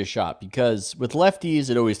think of his shot? Because with lefties,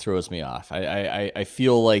 it always throws me off. I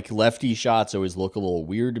feel like lefty shots always look a little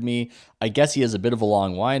weird to me. I guess he has a bit of a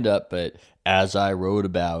long windup, but as I wrote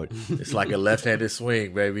about... It's like a left-handed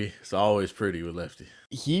swing, baby. It's always pretty with lefty.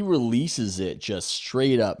 He releases it just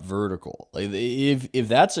straight up vertical. Like if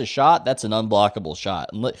that's a shot, that's an unblockable shot.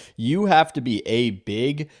 And you have to be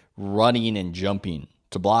big, running and jumping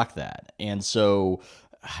to block that. And so,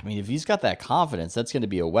 I mean, if he's got that confidence, that's going to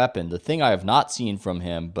be a weapon. The thing I have not seen from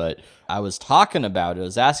him, but I was talking about it, I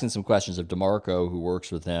was asking some questions of DeMarco, who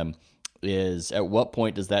works with him, is at what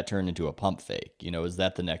point does that turn into a pump fake? Is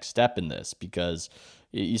that the next step in this? Because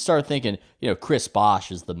you start thinking, Chris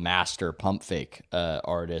Bosh is the master pump fake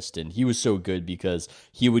artist, and he was so good because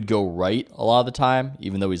he would go right a lot of the time,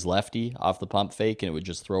 even though he's lefty, off the pump fake, and it would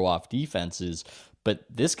just throw off defenses. But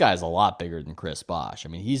this guy's a lot bigger than Chris Bosh. I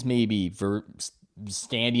mean, he's maybe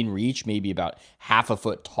standing reach, maybe about half a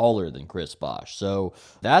foot taller than Chris Bosh. So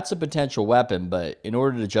that's a potential weapon, but in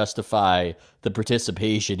order to justify the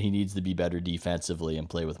participation, he needs to be better defensively and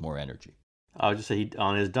play with more energy. I'll just say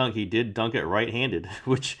on his dunk, he did dunk it right-handed,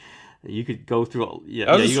 which you could go through. You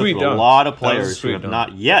a go through a lot of players who have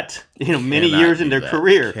not yet, many years in their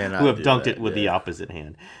career, who have dunked it with the opposite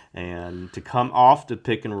hand. And to come off the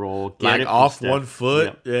pick and roll, get it off step, 1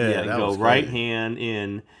 foot, and go right hand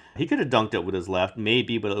in. He could have dunked it with his left,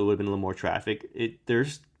 maybe, but it would have been a little more traffic.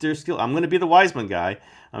 There's skill. I'm going to be the Wiseman guy.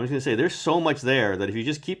 I'm just going to say there's so much there that if you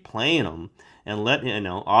just keep playing him and let him,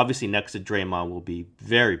 obviously next to Draymond will be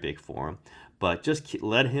very big for him, but just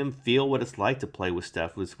let him feel what it's like to play with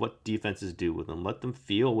Steph, with what defenses do with him. Let them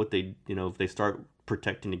feel what they, if they start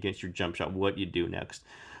protecting against your jump shot, what you do next.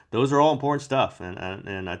 Those are all important stuff,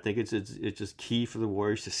 and I think it's just key for the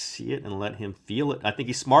Warriors to see it and let him feel it. I think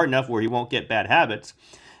he's smart enough where he won't get bad habits,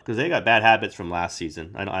 because they got bad habits from last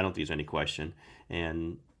season. I don't think there's any question.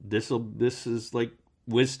 And this is like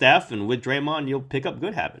with Steph and with Draymond, you'll pick up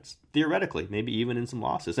good habits, theoretically, maybe even in some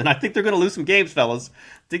losses. And I think they're going to lose some games, fellas.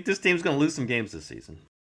 I think this team's going to lose some games this season.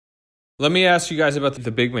 Let me ask you guys about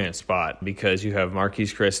the big man spot, because you have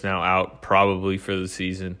Marquise Chriss now out probably for the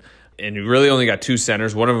season. And you really only got two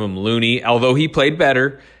centers. One of them, Looney, although he played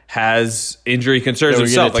better, has injury concerns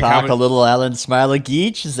himself. We're going to talk a little Alan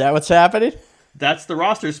Smiley-Geach? Is that what's happening? That's the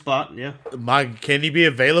roster spot, yeah. Can he be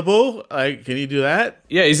available? Can he do that?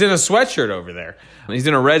 Yeah, he's in a sweatshirt over there. He's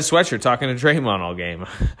in a red sweatshirt talking to Draymond all game.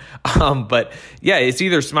 But yeah, it's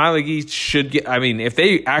either Smiley-Geach should get. I mean, if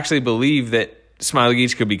they actually believe that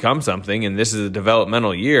Smiley-Geach could become something, and this is a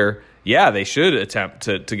developmental year, yeah, they should attempt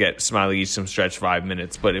to get Smiley-Geach some stretch 5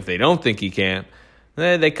 minutes. But if they don't think he can,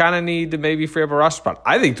 they kind of need to maybe free up a roster spot.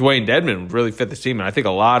 I think Dwayne Dedmon would really fit this team, and I think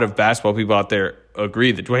a lot of basketball people out there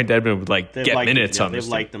agree that Dwayne Dedmon would get minutes on this team.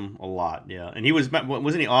 They've liked him a lot, yeah. And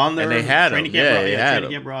wasn't he on their training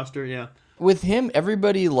camp roster? Yeah. With him,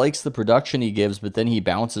 everybody likes the production he gives, but then he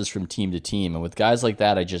bounces from team to team. And with guys like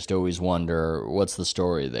that, I just always wonder, what's the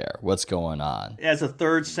story there? What's going on? As a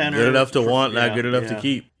third center, good enough to want, not good enough to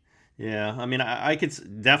keep. Yeah, I mean, I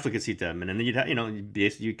definitely could see Dedmon, and then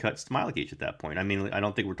basically you cut Smiley-Geach at that point. I mean, I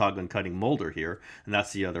don't think we're talking cutting Mulder here, and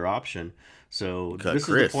that's the other option. So this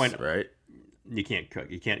Chris, is the point, right? You can't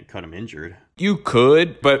cut him injured. You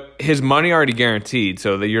could, but his money already guaranteed,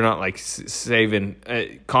 so that you're not like saving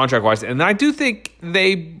contract wise. And I do think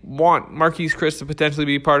they want Marquise Chriss to potentially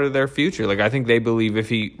be part of their future. Like I think they believe if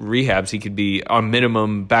he rehabs, he could be on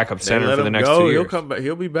minimum backup center for the next 2 years. He'll come back.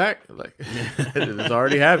 He'll be back. Like it's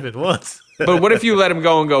already happened once. But what if you let him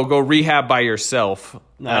go and go rehab by yourself?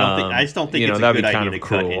 No, I just don't think it's a good idea to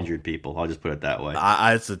cut injured people. I'll just put it that way.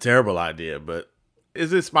 It's a terrible idea, but.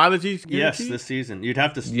 Is it Smiley-Geach? Yes, this season you'd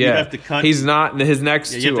have to cut. He's not his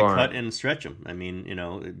next two. You have to cut and stretch him. I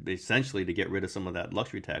mean, essentially to get rid of some of that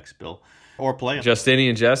luxury tax bill, or play him.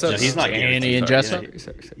 Justinian Jessup. He's not Justinian Jessup.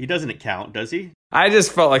 He doesn't count, does he? I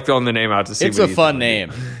just felt like throwing the name out to see. It's a fun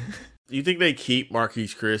name. You think they keep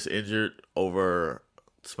Marquise Chriss injured over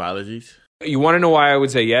Smiley-Geach? You want to know why I would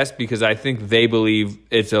say yes? Because I think they believe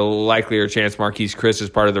it's a likelier chance Marquise Chriss is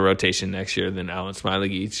part of the rotation next year than Alan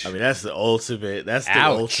Smiley-Geach. I mean, that's the ultimate. That's the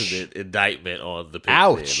ultimate indictment on the pick.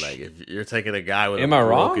 Ouch! Like if you're taking a guy with Am a I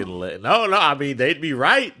broken wrong? leg. No. I mean, they'd be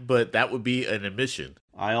right, but that would be an admission.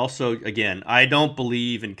 I also, again, I don't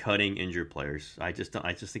believe in cutting injured players. I just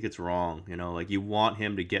think it's wrong. Like you want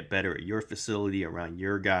him to get better at your facility, around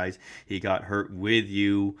your guys. He got hurt with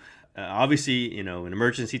you. Obviously, in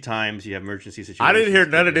emergency times, you have emergency situations. I didn't hear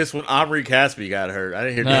none of this when Omri Caspi got hurt. I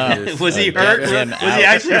didn't hear none of this. Was he hurt? Was he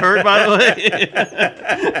actually hurt, by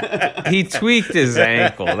the way? He tweaked his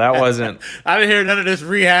ankle. That wasn't... I didn't hear none of this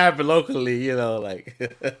rehab locally,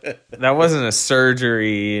 That wasn't a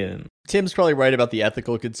surgery. And Tim's probably right about the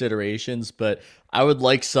ethical considerations, but I would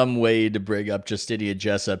like some way to bring up Justinian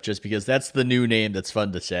Jessup just because that's the new name that's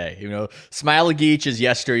fun to say. Smiley-Geach is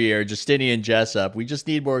yesteryear, Justinian Jessup. We just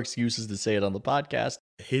need more excuses to say it on the podcast.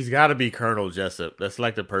 He's got to be Colonel Jessup. That's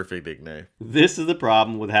like the perfect nickname. This is the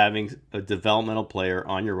problem with having a developmental player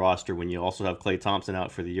on your roster when you also have Klay Thompson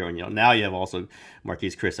out for the year, and now you have also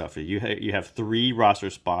Marquise Chriss out for the year. You have 3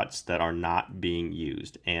 roster spots that are not being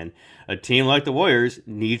used, and a team like the Warriors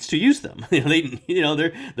needs to use them. They're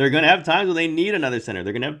going to have times when they need another center.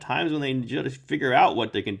 They're going to have times when they just figure out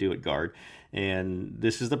what they can do at guard. And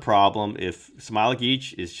this is the problem. If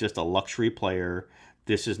Smailagic is just a luxury player,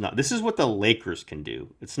 this is what the Lakers can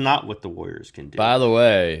do. It's not what the Warriors can do. By the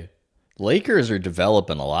way, Lakers are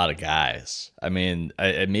developing a lot of guys. I mean,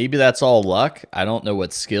 maybe that's all luck. I don't know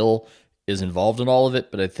what skill is involved in all of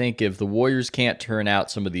it, but I think if the Warriors can't turn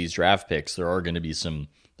out some of these draft picks, there are going to be some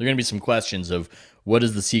questions of what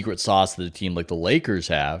is the secret sauce that a team like the Lakers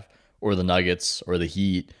have, or the Nuggets, or the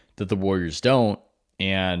Heat that the Warriors don't,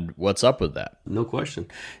 and what's up with that? No question.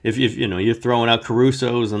 If you're throwing out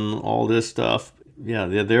Caruso's and all this stuff, yeah,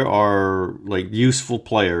 there are like useful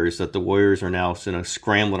players that the Warriors are now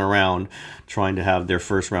scrambling around trying to have their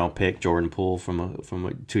first round pick, Jordan Poole from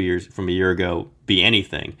a year ago, be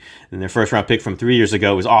anything. And their first round pick from 3 years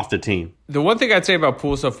ago was off the team. The one thing I'd say about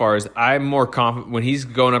Poole so far is I'm more confident when he's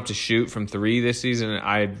going up to shoot from 3 this season.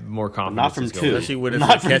 I'm more confident. Not from 2. Especially when it's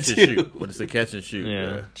a catch and shoot. When it's a catch and shoot.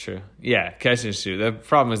 Yeah, true. Yeah, catch and shoot. The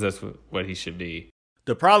problem is that's what he should be.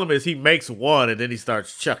 The problem is he makes one and then he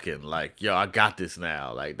starts chucking like, yo, I got this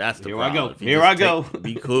now. Like, that's the problem. Here I go.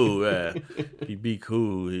 Be cool. If he be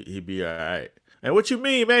cool, he'd be all right. And what you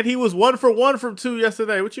mean, man? He was 1 for 1 from 2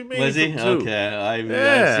 yesterday. What you mean? Was he? Okay.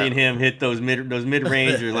 I've seen him hit those mid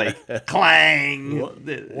range or like clang.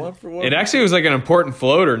 1 for 1. It actually was like an important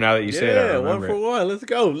floater now that you say that. Yeah, 1 for 1.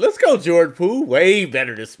 Let's go, Jordan Poole. Way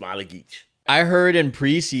better than Smailagic. I heard in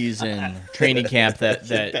preseason training camp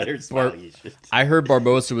that I heard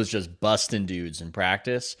Barbosa was just busting dudes in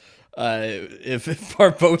practice. If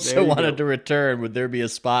Barbosa wanted to return, would there be a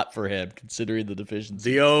spot for him, considering the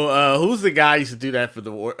deficiency? Who's the guy who used to do that for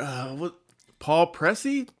the war? Paul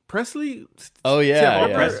Presley? Oh yeah,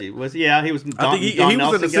 Paul Presley was. Yeah, he was. I think he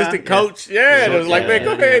was an assistant coach. Yeah, it was like, man,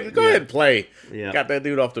 go ahead and play. Yeah. Got that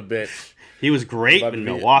dude off the bench. He was great in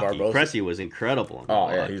Milwaukee. Presley was incredible.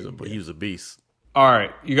 Yeah, he was a beast. All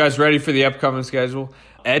right, you guys ready for the upcoming schedule?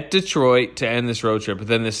 At Detroit to end this road trip, but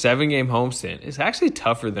then the 7-game homestand is actually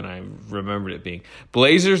tougher than I remembered it being.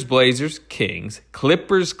 Blazers, Kings,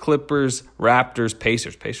 Clippers, Raptors,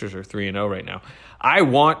 Pacers. Pacers are 3-0 right now. I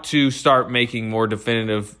want to start making more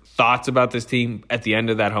definitive thoughts about this team at the end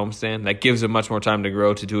of that homestand. That gives them much more time to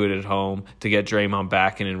grow, to do it at home, to get Draymond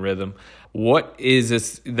back and in rhythm. What is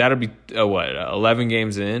this? That'll be 11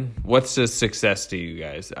 games in. What's a success to you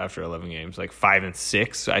guys after 11 games? Like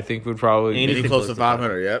 5-6, I think would probably be anything close to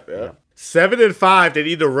 500. Yep. 7-5. They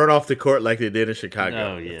need to run off the court like they did in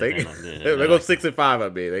Chicago. Oh yeah, they go 6-5. I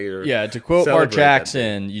mean, yeah. To quote Mark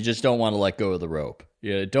Jackson, you just don't want to let go of the rope.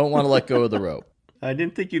 Yeah, don't want to let go of the rope. I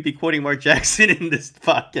didn't think you'd be quoting Mark Jackson in this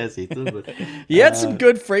podcast, Ethan. But, he had some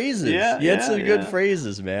good phrases. He had some good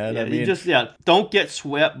phrases, man. Yeah, I mean, don't get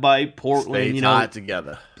swept by Portland. Stay tied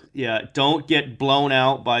together. Yeah, don't get blown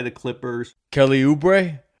out by the Clippers. Kelly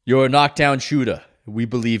Oubre, you're a knockdown shooter. We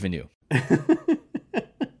believe in you.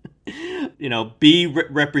 Be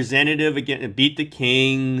representative again, beat the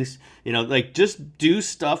Kings. Just do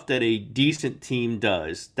stuff that a decent team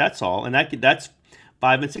does. That's all, and that's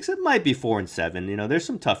 5-6. It might be 4-7. There's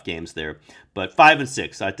some tough games there, but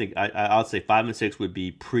 5-6. I think I'll say 5-6 would be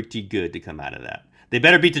pretty good to come out of that. They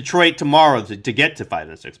better beat Detroit tomorrow to get to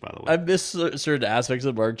 5-6. By the way, I missed certain aspects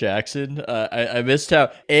of Mark Jackson. I missed how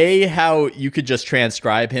you could just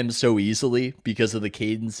transcribe him so easily because of the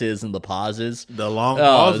cadences and the pauses. The long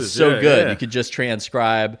pauses, so good. Yeah. You could just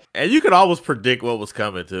transcribe, and you could always predict what was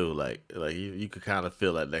coming too. Like you could kind of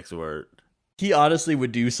feel that next word. He honestly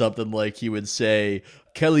would do something like he would say,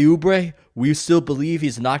 Kelly Oubre, we still believe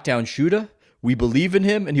he's a knockdown shooter. We believe in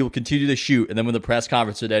him, and he will continue to shoot. And then when the press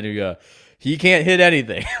conference would end, he'd go, he can't hit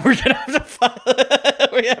anything. We're gonna have to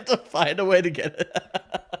find a way to get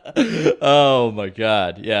it. Oh my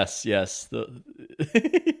God! Yes.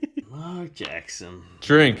 Mark Jackson.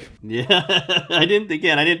 Drink. Yeah, I didn't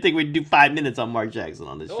think we'd do 5 minutes on Mark Jackson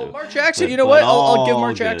on this show. Mark Jackson. You know what? I'll give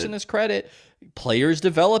Mark Jackson his credit. Players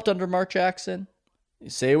developed under Mark Jackson.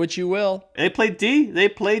 Say what you will. They played D.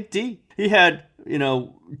 He had,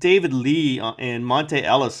 David Lee and Monte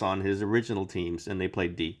Ellis on his original teams, and they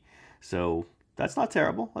played D. So that's not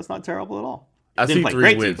terrible. That's not terrible at all. I see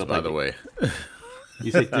 3 wins, by the way.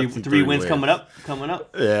 You say three wins coming up?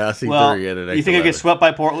 Yeah, I see 3 in it. You think they get swept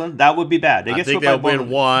by Portland? That would be bad. I think they'll win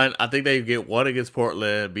 1. I think they get 1 against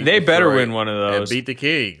Portland. They better win one of those. And beat the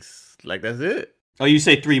Kings. Like, that's it. Oh, you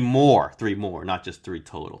say 3 more, not just 3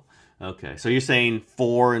 total. Okay, so you're saying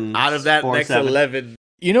 4 and out of that next 11.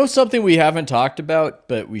 Something we haven't talked about,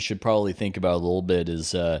 but we should probably think about a little bit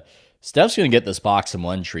is Steph's going to get this box and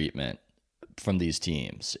 1 treatment. from these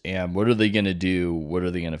teams. And what are they going to do? What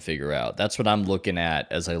are they going to figure out? That's what I'm looking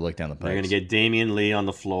at as I look down the pipes. They're going to get Damian Lee on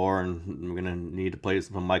the floor, and we're going to need to play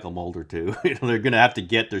some Michael Mulder too. They're going to have to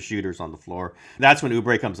get their shooters on the floor. That's when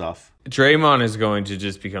Oubre comes off. Draymond is going to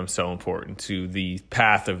just become so important to the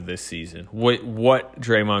path of this season. What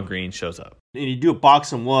Draymond Green shows up. And you do a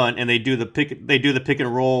box and one, and they do the pick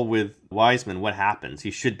and roll with Wiseman. What happens?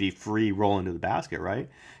 He should be free rolling to the basket, right?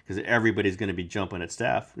 Because everybody's going to be jumping at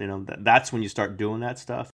Steph. That's when you start doing that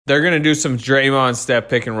stuff. They're going to do some Draymond Steph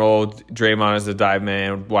pick and roll. Draymond as the dive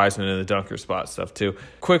man, Wiseman in the dunker spot stuff too.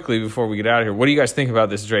 Quickly before we get out of here, what do you guys think about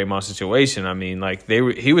this Draymond situation? I mean, like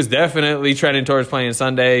he was definitely trending towards playing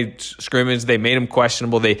Sunday scrimmage. They made him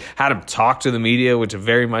questionable. They had him talk to the media, which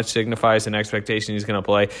very much signifies an expectation he's going to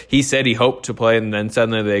play. He said he hoped to play, and then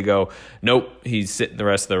suddenly they go, nope, he's sitting the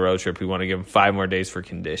rest of the road trip. We want to give him 5 more days for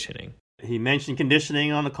conditioning. He mentioned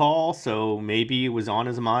conditioning on the call, so maybe it was on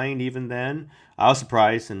his mind even then. I was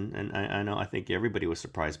surprised, and I think everybody was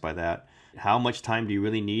surprised by that. How much time do you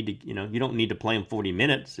really need to, you don't need to play him 40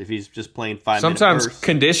 minutes if he's just playing 5 minutes. Sometimes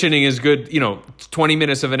conditioning is good, 20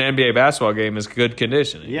 minutes of an NBA basketball game is good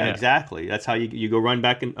conditioning. Yeah, exactly. That's how you go run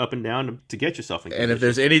back and up and down to get yourself in condition. And if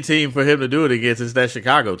there's any team for him to do it against, it's that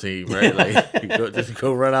Chicago team, right? Like, just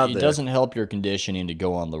go run out there. It doesn't help your conditioning to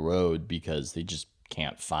go on the road because they just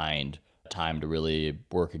can't find time to really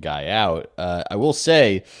work a guy out. I will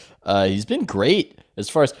say he's been great as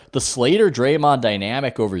far as the Slater-Draymond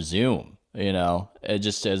dynamic over Zoom.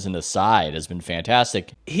 Just as an aside, has been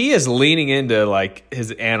fantastic. He is leaning into like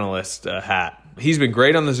his analyst hat. He's been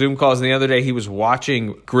great on the Zoom calls. And the other day he was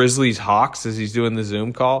watching Grizzlies Hawks as he's doing the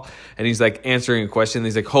Zoom call, and he's like answering a question. And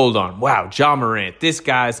he's like, "Hold on, wow, Ja Morant, this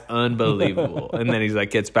guy's unbelievable." And then he's like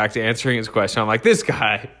gets back to answering his question. I'm like, this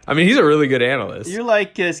guy. I mean, he's a really good analyst. You're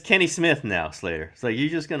like Kenny Smith now, Slater. It's like you're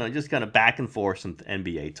just gonna back and forth some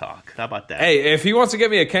NBA talk. How about that? Hey, if he wants to get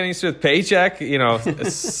me a Kenny Smith paycheck,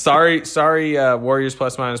 sorry, Warriors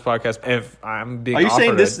Plus Minus podcast. If I'm being, are you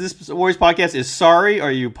saying this Warriors podcast is sorry, or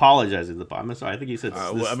are you apologizing to the podcast? I think he said.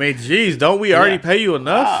 Geez, don't we already pay you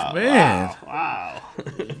enough, man? Wow.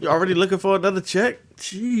 You already looking for another check?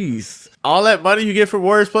 Jeez, all that money you get for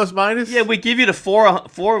Warriors Plus Minus? Yeah, we give you the 4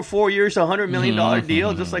 years, $100 million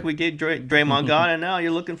deal, just like we gave Draymond Gone, and now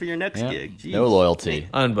you're looking for your next gig. Jeez. No loyalty.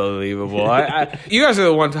 Unbelievable. You guys are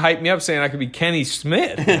the ones to hype me up saying I could be Kenny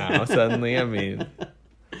Smith now. Suddenly, I mean.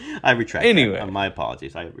 I retract that. My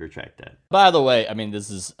apologies. I retract that. By the way, I mean,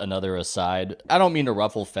 this is another aside. I don't mean to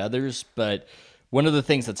ruffle feathers, but one of the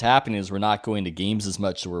things that's happening is we're not going to games as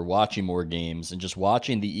much, so we're watching more games and just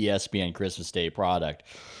watching the ESPN Christmas Day product.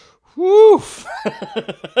 Whew.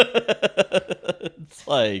 It's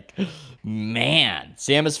like, man.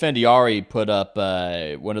 Sam Esfandiari put up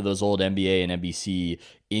one of those old NBA and NBC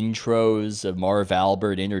intros of Marv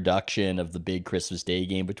Albert introduction of the big Christmas Day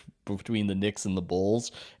game between the Knicks and the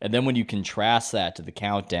Bulls. And then when you contrast that to the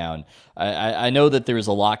countdown, I know that there's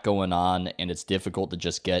a lot going on and it's difficult to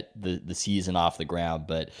just get the season off the ground,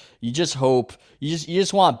 but you just hope, you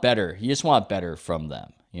just want better. You just want better from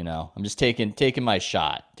them. I'm just taking my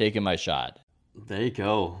shot. There you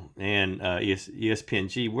go. And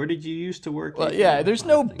ESPNG, where did you used to work? Well, yeah, there's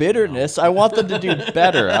no bitterness. I want them to do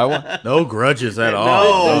better. No grudges at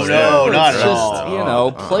all. No, not at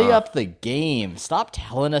all. Play up the game. Stop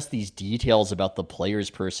telling us these details about the players'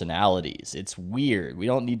 personalities. It's weird. We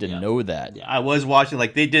don't need to know that. I was watching,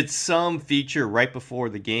 they did some feature right before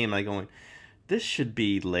the game, going, this should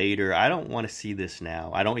be later. I don't want to see this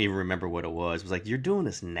now. I don't even remember what it was. It was like, you're doing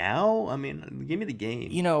this now? I mean, give me the game.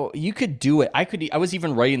 You could do it. I was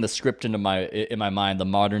even writing the script in my mind, the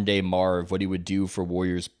modern day Marv, what he would do for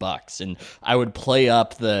Warriors Bucks. And I would play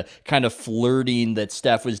up the kind of flirting that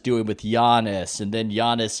Steph was doing with Giannis. And then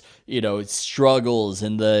Giannis, struggles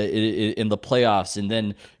in the playoffs. And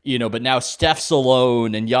then, but now Steph's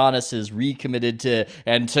alone and Giannis is recommitted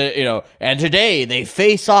and today they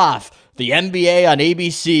face off. The NBA on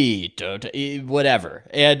ABC, whatever.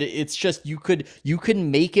 And it's just, you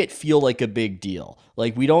can make it feel like a big deal.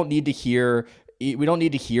 Like, we don't need to hear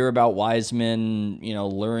about Wiseman,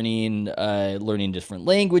 learning different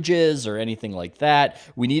languages or anything like that.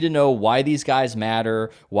 We need to know why these guys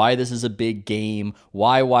matter, why this is a big game,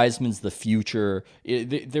 why Wiseman's the future.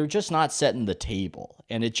 They're just not setting the table.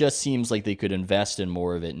 And it just seems like they could invest in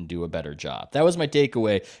more of it and do a better job. That was my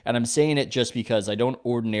takeaway. And I'm saying it just because I don't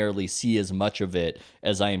ordinarily see as much of it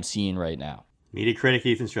as I am seeing right now. Media critic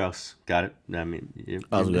Ethan Strauss. Got it. I mean,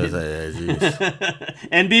 I was going to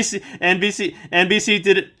NBC say,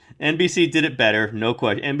 did it. NBC did it better, no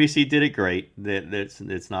question. NBC did it great.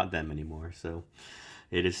 It's not them anymore. So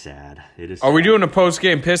it is sad. Are we doing a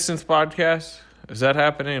post-game Pistons podcast? Is that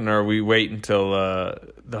happening, or are we wait until the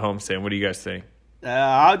homestand? What do you guys think?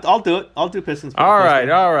 I'll do it. I'll do Pistons. All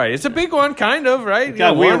right. It's a big one, kind of, right?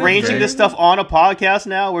 God, we're arranging this stuff on a podcast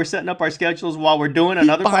now. We're setting up our schedules while we're doing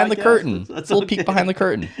another behind podcast. the curtain. That's a little peek behind the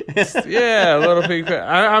curtain. Yeah, a little peek.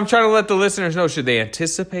 I'm trying to let the listeners know. Should they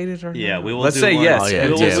anticipate it or not? Yeah, we will. Let's do say one. yes. Oh,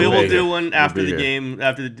 yeah. We will do one We'll after be the here. game,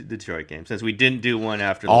 after the Detroit game, since we didn't do one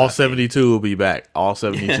after the All last game. 72 will be back. All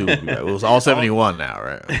 72 will be back. It was all 71 now,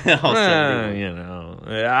 right? All 71.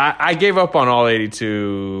 I gave up on all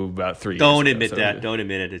 82 about 3 years Don't ago, admit so- that. Don't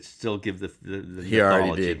admit it. It's still give the He already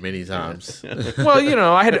mythology. did many times.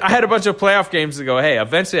 Well, I had a bunch of playoff games to go. Hey,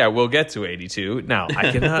 eventually I will get to 82. Now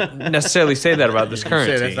I cannot necessarily say that about this current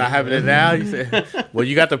Say team. that's not happening now. You say, well,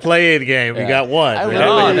 you got the play-in game. You got one. I You literally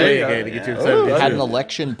got the there play-in you go. game to get you to I 72. had an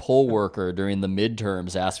election poll worker during the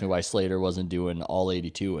midterms ask me why Slater wasn't doing all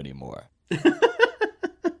 82 anymore.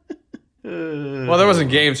 Well, there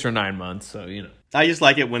wasn't games for 9 months, so I just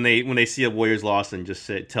like it when they see a Warriors loss and just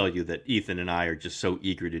tell you that Ethan and I are just so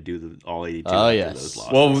eager to do the all 82. Oh, after yes. those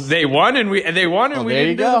losses. Well, they won and we Oh, we there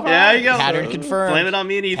you didn't do go. the Yeah, there you go. Pattern confirmed. Blame it on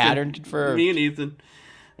me and Ethan. Pattern confirmed. Me and Ethan.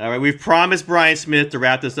 All right, we've promised Brian Smith to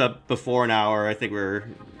wrap this up before an hour. I think we're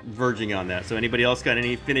verging on that. So, anybody else got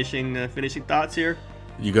any finishing thoughts here?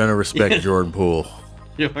 You're going to respect Jordan Poole.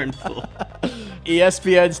 Jordan Poole.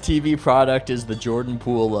 ESPN's TV product is the Jordan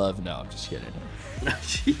Poole of. No, I'm just kidding.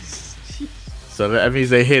 Jeez. So that means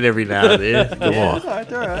they hit every now and then. Come Yeah, on.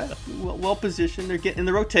 they're all right. Well positioned. They're getting in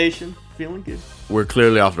the rotation. Feeling good. We're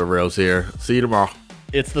clearly off the rails here. See you tomorrow.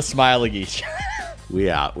 It's the Smiley Geese. We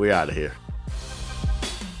out. We out of here.